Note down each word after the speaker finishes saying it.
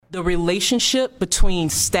The relationship between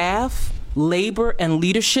staff, labor, and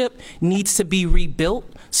leadership needs to be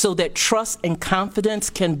rebuilt so that trust and confidence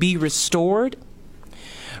can be restored.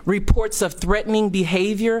 Reports of threatening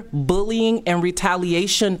behavior, bullying, and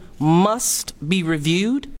retaliation must be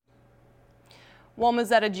reviewed. Well,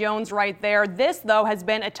 Mazetta Jones right there. This, though, has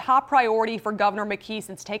been a top priority for Governor McKee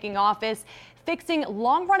since taking office, fixing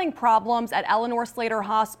long-running problems at Eleanor Slater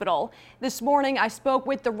Hospital. This morning, I spoke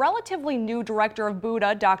with the relatively new director of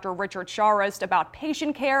Buda, Dr. Richard Charest, about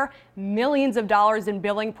patient care, millions of dollars in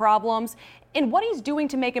billing problems, and what he's doing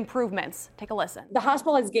to make improvements. Take a listen. The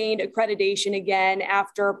hospital has gained accreditation again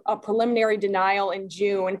after a preliminary denial in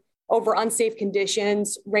June over unsafe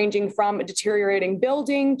conditions ranging from a deteriorating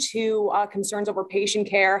building to concerns over patient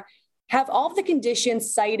care. Have all of the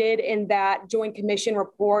conditions cited in that Joint Commission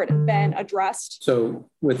report been addressed? So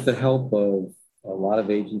with the help of a lot of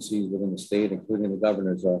agencies within the state, including the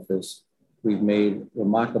governor's office, we've made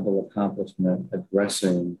remarkable accomplishment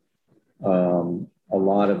addressing a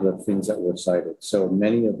lot of the things that were cited. So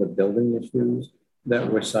many of the building issues that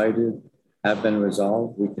were cited have been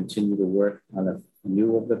resolved. We continue to work on a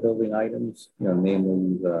few of the building items,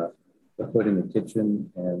 namely the hood in the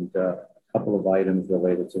kitchen and a couple of items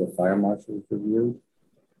related to the fire marshal's review.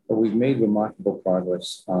 But we've made remarkable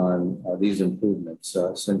progress on these improvements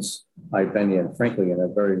since I've been here, and frankly, in a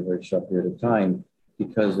very, very short period of time,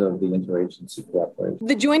 because of the interagency cooperation.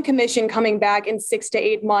 The Joint Commission coming back in 6 to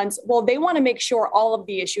 8 months, well, they want to make sure all of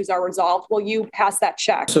the issues are resolved. Will you pass that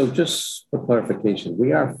check? So just for clarification,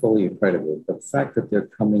 we are fully accredited. The fact that they're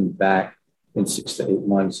coming back in 6 to 8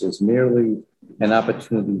 months is merely an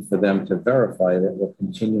opportunity for them to verify that we're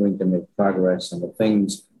continuing to make progress on the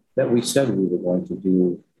things that we said we were going to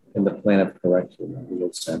do in the plan of correction that we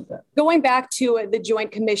had sent them. Going back to the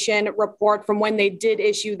Joint Commission report from when they did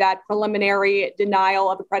issue that preliminary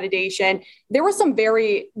denial of accreditation, there were some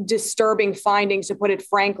very disturbing findings, to put it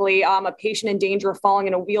frankly. A patient in danger of falling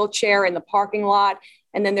in a wheelchair in the parking lot.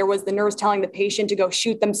 And then there was the nurse telling the patient to go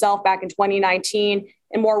shoot themselves back in 2019.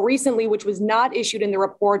 And more recently, which was not issued in the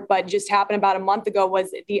report, but just happened about a month ago,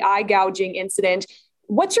 was the eye gouging incident.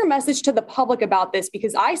 What's your message to the public about this?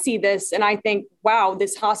 Because I see this and I think, wow,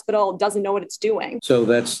 this hospital doesn't know what it's doing. So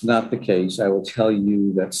that's not the case. I will tell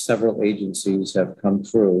you that several agencies have come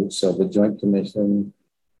through. So the Joint Commission,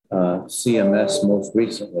 CMS most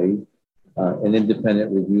recently, an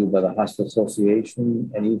independent review by the Hospital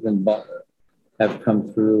Association, and even Butler have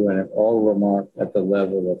come through and have all remarked at the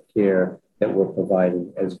level of care that we're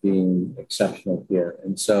providing as being exceptional care.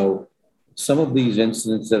 And so some of these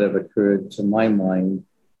incidents that have occurred, to my mind,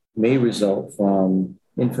 may result from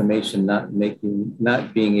information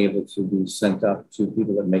not being able to be sent up to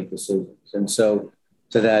people that make decisions. And so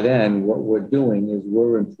to that end, what we're doing is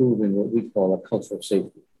we're improving what we call a culture of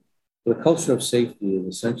safety. The culture of safety is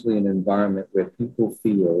essentially an environment where people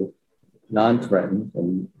feel non-threatened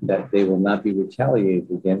and that they will not be retaliated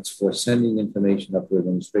against for sending information up to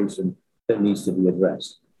administration that needs to be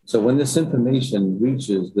addressed. So when this information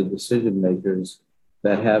reaches the decision makers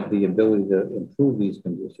that have the ability to improve these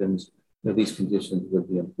conditions, these conditions would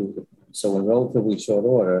be improved upon. So in relatively short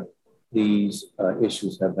order, these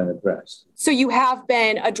issues have been addressed. So you have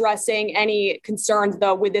been addressing any concerns,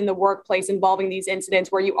 though, within the workplace involving these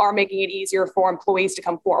incidents where you are making it easier for employees to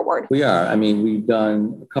come forward? We are. I mean, we've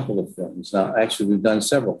done a couple of things. Actually, we've done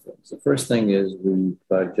several things. The first thing is we've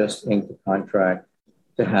just inked a contract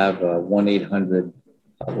to have a 1-800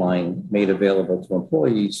 line made available to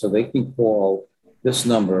employees so they can call this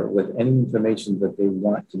number with any information that they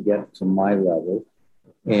want to get to my level.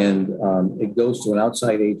 And it goes to an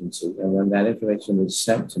outside agency. And when that information is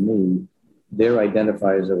sent to me, their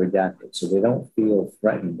identifiers are redacted. So they don't feel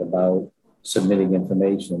threatened about submitting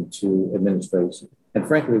information to administration. And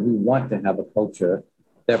frankly, we want to have a culture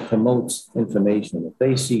that promotes information. If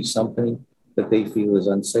they see something that they feel is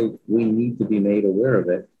unsafe, we need to be made aware of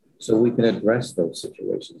it so we can address those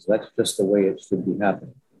situations. That's just the way it should be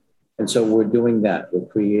happening. And so we're doing that. We're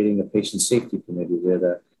creating a patient safety committee where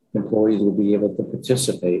the employees will be able to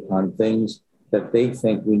participate on things that they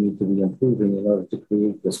think we need to be improving in order to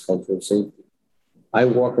create this culture of safety. I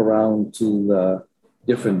walk around to the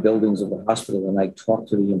different buildings of the hospital and I talk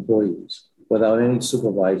to the employees without any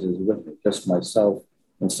supervisors with me, just myself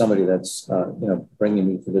and somebody that's bringing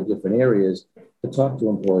me to the different areas to talk to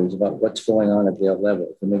employees about what's going on at their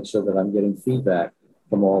level, to make sure that I'm getting feedback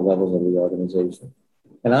from all levels of the organization.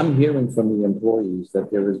 And I'm hearing from the employees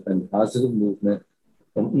that there has been positive movement.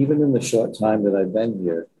 And even in the short time that I've been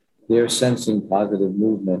here, they're sensing positive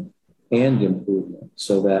movement and improvement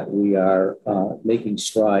so that we are making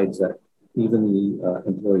strides that even the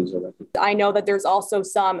employees are recognized. I know that there's also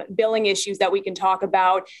some billing issues that we can talk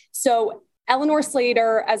about. So Eleanor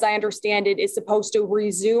Slater, as I understand it, is supposed to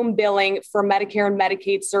resume billing for Medicare and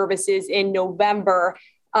Medicaid services in November.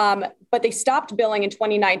 But they stopped billing in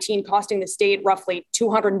 2019, costing the state roughly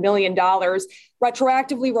 $200 million.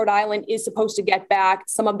 Retroactively, Rhode Island is supposed to get back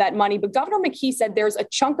some of that money. But Governor McKee said there's a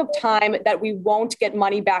chunk of time that we won't get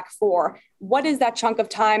money back for. What is that chunk of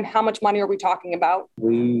time? How much money are we talking about?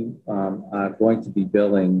 We are going to be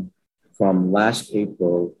billing from last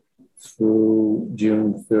April through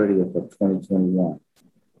June 30th of 2021.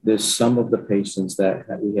 There's some of the patients that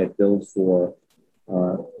we had billed for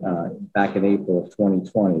back in April of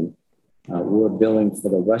 2020. We're billing for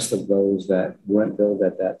the rest of those that weren't billed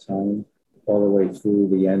at that time all the way through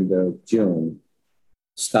the end of June.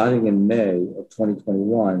 Starting in May of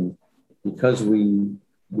 2021, because we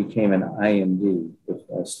became an IMD,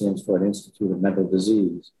 which stands for an Institute of Mental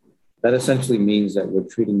Disease, that essentially means that we're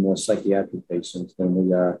treating more psychiatric patients than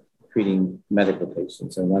we are treating medical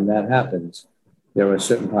patients. And when that happens, there are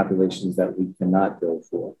certain populations that we cannot bill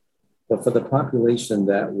for. But for the population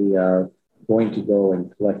that we are going to go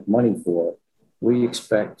and collect money for, we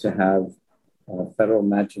expect to have federal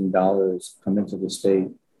matching dollars come into the state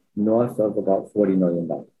north of about $40 million.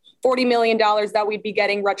 $40 million that we'd be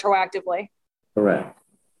getting retroactively. Correct.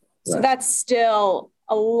 So that's still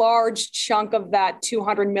a large chunk of that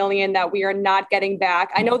 $200 million that we are not getting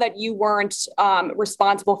back. I know that you weren't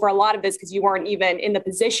responsible for a lot of this because you weren't even in the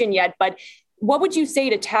position yet, but what would you say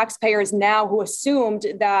to taxpayers now who assumed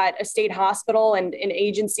that a state hospital and an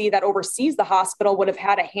agency that oversees the hospital would have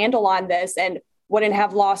had a handle on this and wouldn't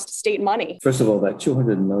have lost state money? First of all, that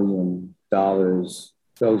 $200 million goes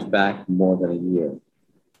back more than a year.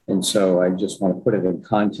 And so I just want to put it in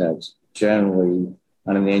context. Generally,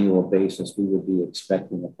 on an annual basis, we would be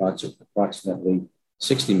expecting approximately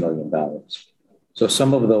 $60 million. So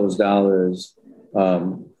some of those dollars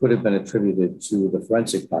could have been attributed to the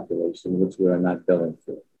forensic population, which we are not billing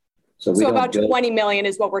for. So about 20 million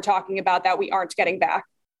is what we're talking about that we aren't getting back.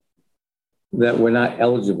 That we're not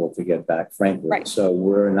eligible to get back, frankly. Right. So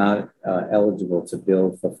we're not eligible to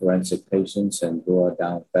bill for forensic patients and draw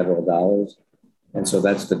down federal dollars. And so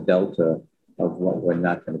that's the delta of what we're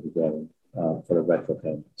not going to be getting for the retro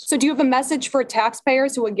payments. So do you have a message for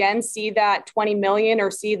taxpayers who, again, see that 20 million or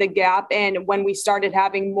see the gap in when we started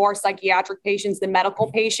having more psychiatric patients than medical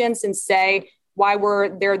patients and say, why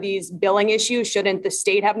were there these billing issues? Shouldn't the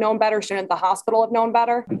state have known better? Shouldn't the hospital have known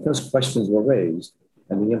better? Because questions were raised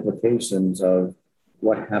and the implications of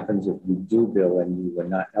what happens if you do bill and you were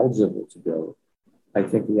not eligible to bill, I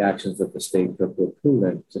think the actions that the state took were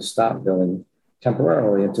prudent to stop billing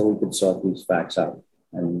temporarily until we could sort these facts out.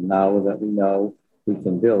 And now that we know we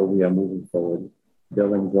can bill, we are moving forward,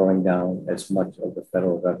 billing, drawing down as much of the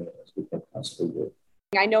federal revenue as we can possibly do.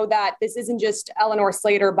 I know that this isn't just Eleanor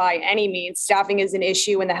Slater by any means. Staffing is an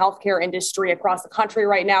issue in the healthcare industry across the country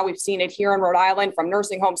right now. We've seen it here in Rhode Island, from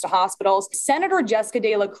nursing homes to hospitals. Senator Jessica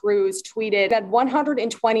De La Cruz tweeted that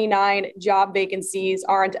 129 job vacancies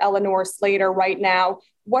aren't Eleanor Slater right now.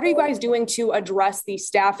 What are you guys doing to address these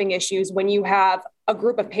staffing issues when you have a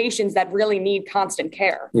group of patients that really need constant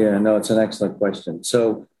care? Yeah, no, it's an excellent question.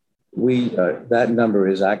 So that number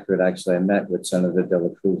is accurate. Actually, I met with Senator De La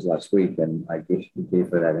Cruz last week and I gave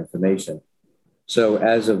her that information. So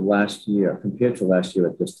as of last year, compared to last year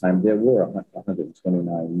at this time, there were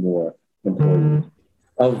 129 more employees.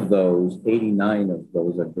 Of those, 89 of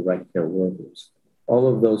those are direct care workers. All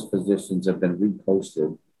of those positions have been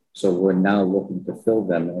reposted. So we're now looking to fill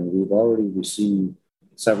them, and we've already received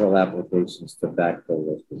several applications to backfill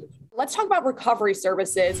those positions. Let's talk about recovery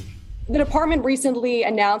services. The department recently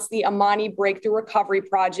announced the Amani Breakthrough Recovery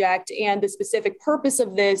Project, and the specific purpose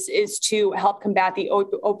of this is to help combat the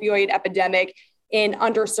opioid epidemic in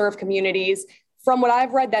underserved communities. From what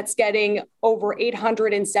I've read, that's getting over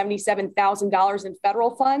 $877,000 in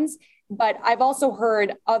federal funds. But I've also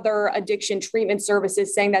heard other addiction treatment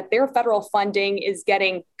services saying that their federal funding is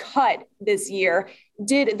getting cut this year.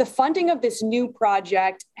 Did the funding of this new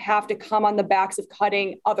project have to come on the backs of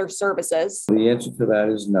cutting other services? The answer to that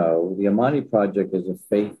is no. The Amani Project is a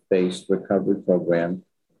faith-based recovery program.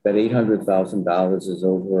 That $800,000 is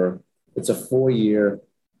it's a 4-year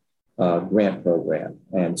grant program.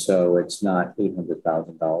 And so it's not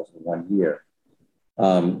 $800,000 in 1 year.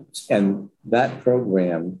 And that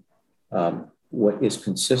program, what is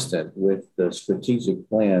consistent with the strategic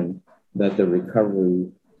plan that the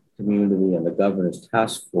recovery community and the governor's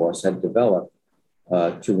task force had developed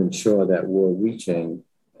to ensure that we're reaching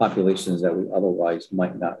populations that we otherwise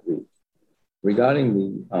might not reach.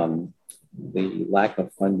 Regarding the lack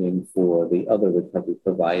of funding for the other recovery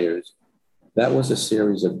providers, that was a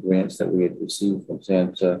series of grants that we had received from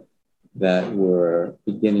SAMHSA that were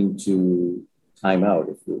beginning to time out,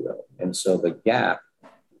 if you will. And so the gap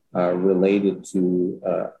related to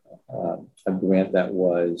a grant that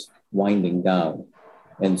was winding down.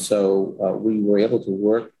 And so we were able to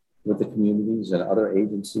work with the communities and other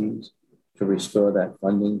agencies to restore that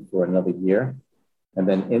funding for another year. And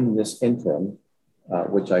then in this interim,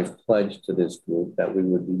 which I've pledged to this group that we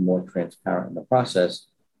would be more transparent in the process,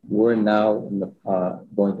 we're now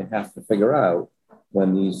going to have to figure out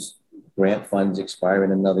when these grant funds expire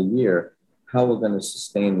in another year, how we're going to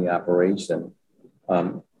sustain the operation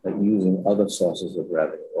using other sources of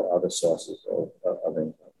revenue or other sources of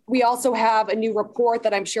income. We also have a new report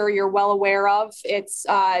that I'm sure you're well aware of. It's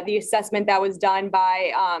the assessment that was done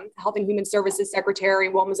by Health and Human Services Secretary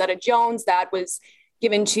Wilma Zetta Jones that was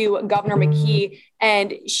given to Governor McKee.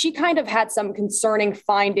 And she kind of had some concerning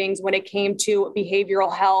findings when it came to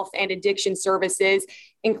behavioral health and addiction services,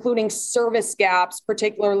 including service gaps,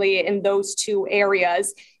 particularly in those two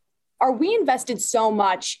areas. Are we invested so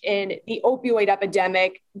much in the opioid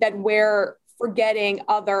epidemic that we're forgetting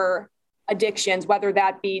other addictions, whether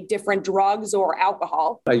that be different drugs or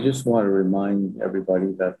alcohol? I just want to remind everybody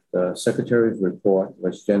that the Secretary's report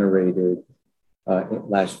was generated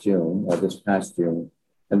last June, or this past June,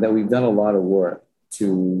 and that we've done a lot of work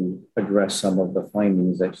to address some of the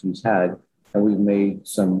findings that she's had, and we've made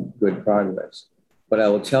some good progress. But I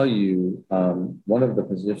will tell you, one of the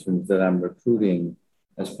positions that I'm recruiting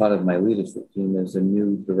as part of my leadership team is a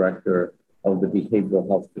new director of the behavioral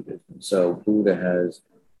health division. So Buddha has,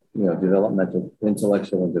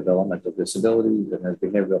 intellectual and developmental disabilities, it has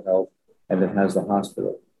behavioral health, and it has the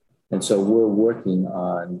hospital. And so we're working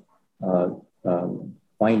on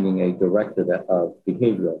finding a director of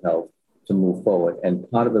behavioral health to move forward. And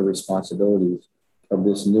part of the responsibilities of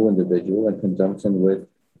this new individual, in conjunction with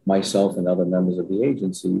myself and other members of the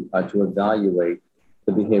agency, are to evaluate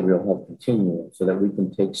the behavioral health continuum so that we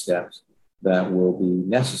can take steps that will be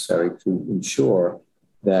necessary to ensure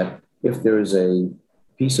that if there is a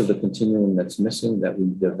piece of the continuum that's missing, that we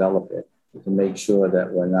develop it to make sure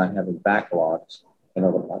that we're not having backlogs in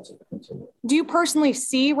other parts of the continuum. Do you personally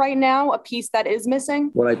see right now a piece that is missing?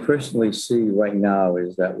 What I personally see right now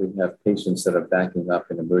is that we have patients that are backing up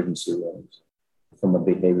in emergency rooms from a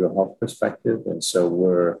behavioral health perspective. And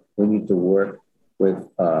so we need to work with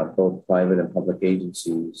both private and public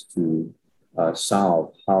agencies to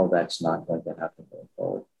solve how that's not going to happen going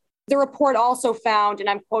forward. The report also found, and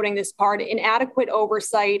I'm quoting this part, inadequate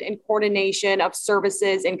oversight and coordination of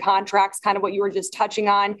services and contracts, kind of what you were just touching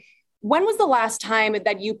on. When was the last time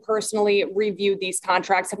that you personally reviewed these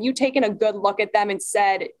contracts? Have you taken a good look at them and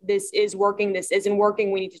said, this is working, this isn't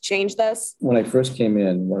working, we need to change this? When I first came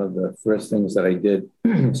in, one of the first things that I did,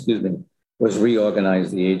 was reorganize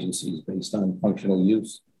the agencies based on functional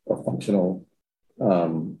use or functional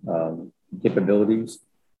capabilities.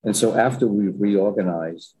 And so after we've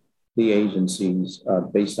reorganized the agencies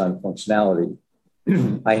based on functionality,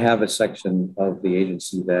 I have a section of the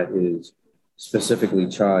agency that is specifically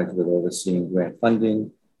charged with overseeing grant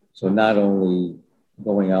funding. So not only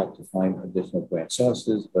going out to find additional grant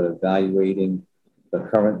sources, but evaluating the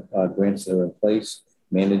current grants that are in place,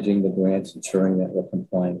 managing the grants, ensuring that we're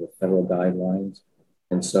complying with federal guidelines.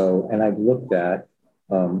 And I've looked at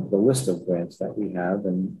the list of grants that we have.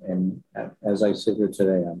 And as I sit here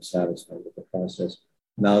today, I'm satisfied with the process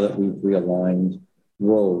now that we've realigned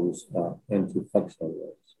roles into functional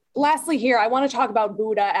roles. Lastly here, I want to talk about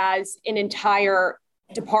Buddha as an entire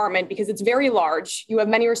department because it's very large. You have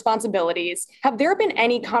many responsibilities. Have there been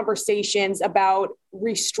any conversations about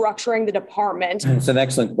restructuring the department? It's an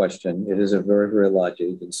excellent question. It is a very, very large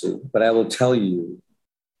agency, but I will tell you,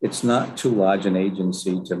 it's not too large an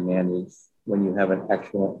agency to manage when you have an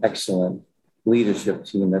excellent leadership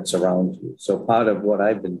team that's around you. So part of what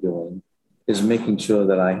I've been doing is making sure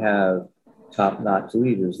that I have top-notch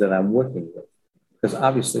leaders that I'm working with. Because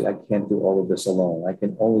obviously I can't do all of this alone. I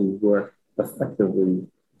can only work effectively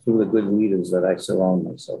through the good leaders that I surround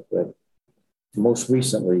myself with. Most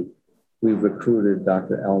recently, we've recruited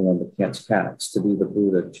Dr. Eleanor McCants-Katz to be the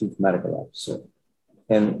Buddha Chief Medical Officer.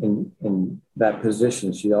 And in that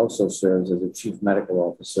position, she also serves as a Chief Medical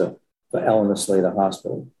Officer for Eleanor Slater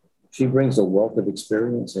Hospital. She brings a wealth of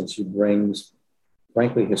experience, and she brings,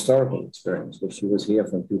 frankly, historical experience, because she was here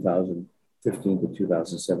from 2015 to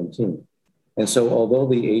 2017. And so although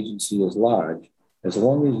the agency is large, as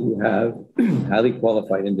long as you have highly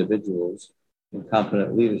qualified individuals and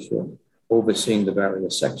competent leadership overseeing the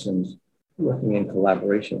various sections, working in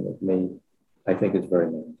collaboration with me, I think it's very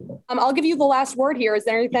manageable. I'll give you the last word here. Is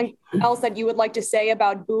there anything else that you would like to say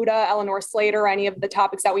about Buddha, Eleanor Slater, any of the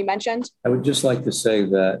topics that we mentioned? I would just like to say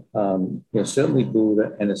that, certainly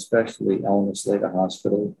Buddha and especially Eleanor Slater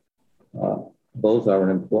Hospital, both are an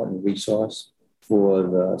important resource for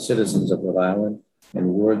the citizens of Rhode Island. And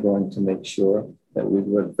we're going to make sure that we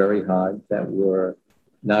work very hard, that we're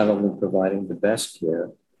not only providing the best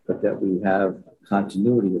care, but that we have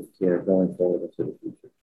continuity of care going forward into the future.